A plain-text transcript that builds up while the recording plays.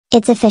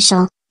It's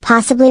official.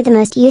 Possibly the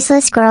most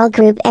useless girl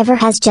group ever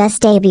has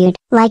just debuted.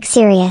 Like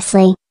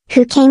seriously,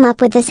 who came up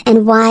with this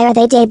and why are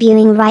they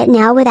debuting right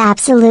now with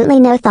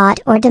absolutely no thought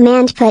or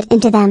demand put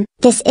into them?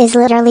 This is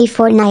literally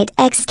Fortnite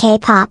x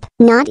K-pop.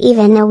 Not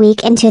even a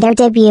week into their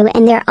debut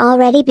and they're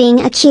already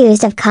being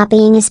accused of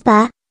copying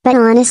aespa, but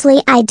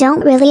honestly I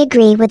don't really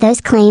agree with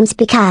those claims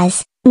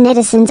because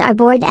netizens are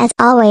bored as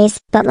always,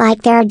 but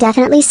like there are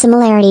definitely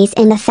similarities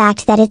in the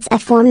fact that it's a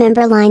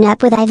 4-member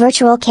lineup with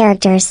virtual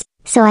characters.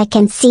 So I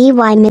can see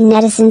why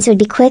netizens would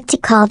be quick to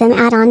call them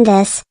out on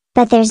this,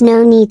 but there's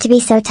no need to be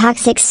so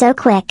toxic so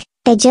quick.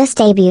 They just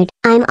debuted.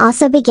 I'm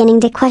also beginning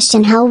to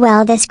question how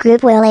well this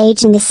group will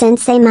age in the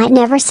sense they might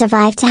never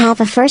survive to have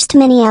a first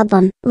mini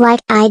album. Like,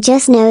 I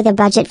just know the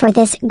budget for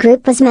this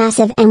group was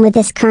massive and with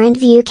this current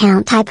view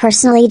count I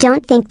personally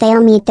don't think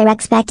they'll meet their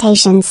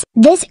expectations.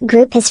 This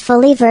group is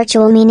fully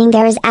virtual, meaning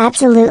there is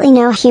absolutely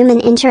no human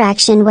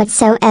interaction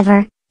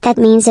whatsoever. That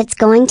means it's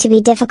going to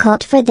be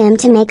difficult for them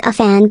to make a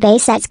fan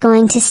base that's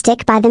going to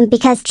stick by them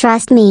because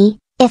trust me,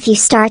 if you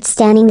start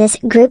standing this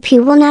group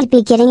you will not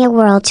be getting a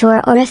world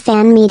tour or a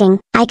fan meeting.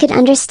 I could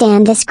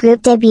understand this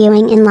group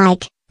debuting in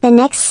like, the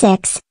next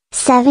 6-7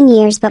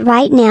 years, but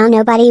right now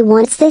nobody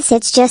wants this.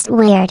 It's just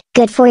weird.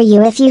 Good for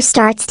you if you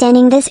start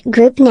standing this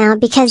group now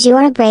because you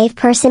are a brave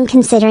person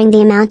considering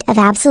the amount of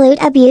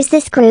absolute abuse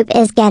this group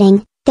is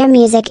getting. Their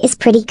music is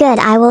pretty good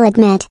I will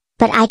admit,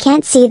 but I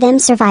can't see them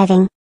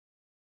surviving.